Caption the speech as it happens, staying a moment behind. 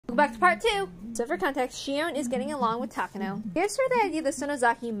back to part 2. So for context, Shion is getting along with Takano. Gives her the idea that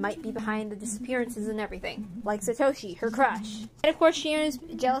Sonozaki might be behind the disappearances and everything. Like Satoshi, her crush. And of course Shion is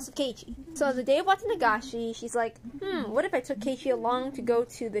jealous of Keiichi. So on the day of Watanagashi, she's like, what if I took Keiichi along to go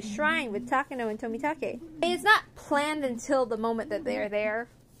to the shrine with Takano and Tomitake? And it's not planned until the moment that they're there.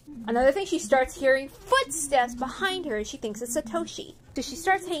 Another thing, she starts hearing footsteps behind her and she thinks it's Satoshi. So she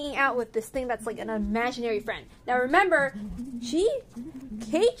starts hanging out with this thing that's like an imaginary friend. Now remember,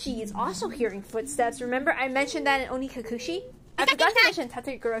 Keiichi is also hearing footsteps. Remember I mentioned that in Onikakushi? I forgot to mention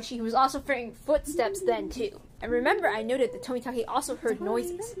Higurashi, who was also hearing footsteps then too. And remember I noted that Tomitake also heard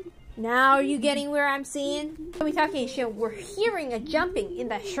noises. Now are you getting where I'm seeing? Tomitake and Shion were hearing a jumping in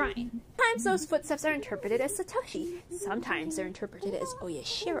that shrine. Sometimes those footsteps are interpreted as Satoshi. Sometimes they're interpreted as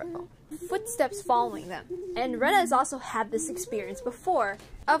Oyashiro. Footsteps following them. And Rena has also had this experience before.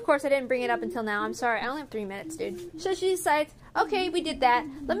 Of course, I didn't bring it up until now. I'm sorry, I only have 3 minutes, dude. So she decides, okay, we did that.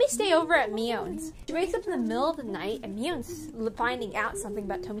 Let me stay over at Mion's. She wakes up in the middle of the night and Mion's finding out something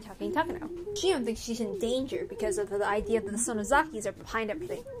about Tomitake and Takano. Shion thinks she's in danger because of the idea that the Sonozakis are behind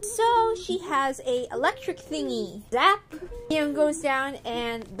everything. So she has a electric thingy. Zap! Shion goes down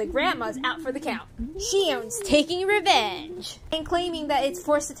and the grandma's out for the count. Shion's taking revenge and claiming that it's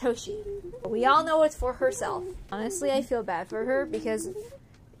for Satoshi. But we all know it's for herself. Honestly, I feel bad for her because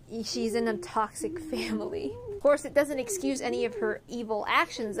she's in a toxic family. Of course, it doesn't excuse any of her evil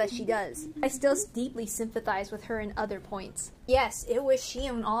actions that she does. I still deeply sympathize with her in other points. Yes, it was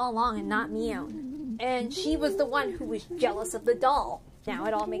Shion all along and not Mion. And she was the one who was jealous of the doll. Now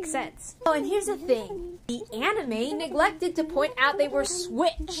it all makes sense. Oh, and here's the thing. The anime neglected to point out they were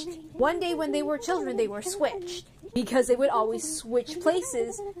switched. One day when they were children, they were switched. Because they would always switch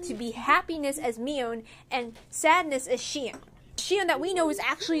places to be happiness as Mion and sadness as Shion. Shion that we know is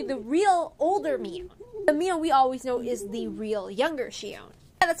actually the real older Mion. The Mion we always know is the real younger Shion.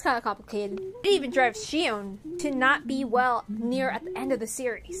 Yeah, that's kind of complicated. It even drives Shion to not be well near at the end of the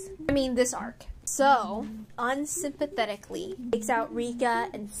series. I mean, this arc. So, unsympathetically, takes out Rika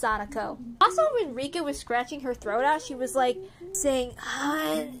and Sadako. Also, when Rika was scratching her throat out, she was like saying,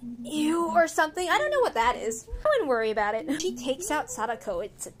 you or something. I don't know what that is. I wouldn't worry about it. She takes out Sadako.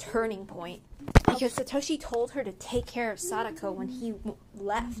 It's a turning point. Because Satoshi told her to take care of Sadako when he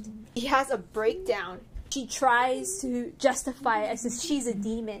left. She has a breakdown. She tries to justify it as if she's a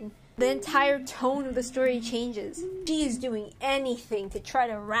demon. The entire tone of the story changes. She is doing anything to try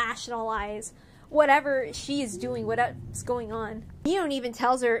to rationalize whatever she is doing, what's going on. Mion even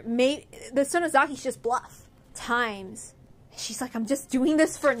tells her, the Sonozaki's just bluff. Times. She's like, I'm just doing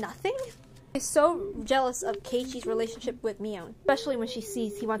this for nothing? She's so jealous of Keiichi's relationship with Mion, especially when she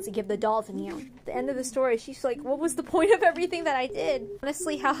sees he wants to give the doll to Mion. At the end of the story, she's like, what was the point of everything that I did?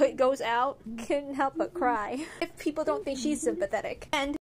 Honestly, how it goes out, couldn't help but cry. If people don't think she's sympathetic. And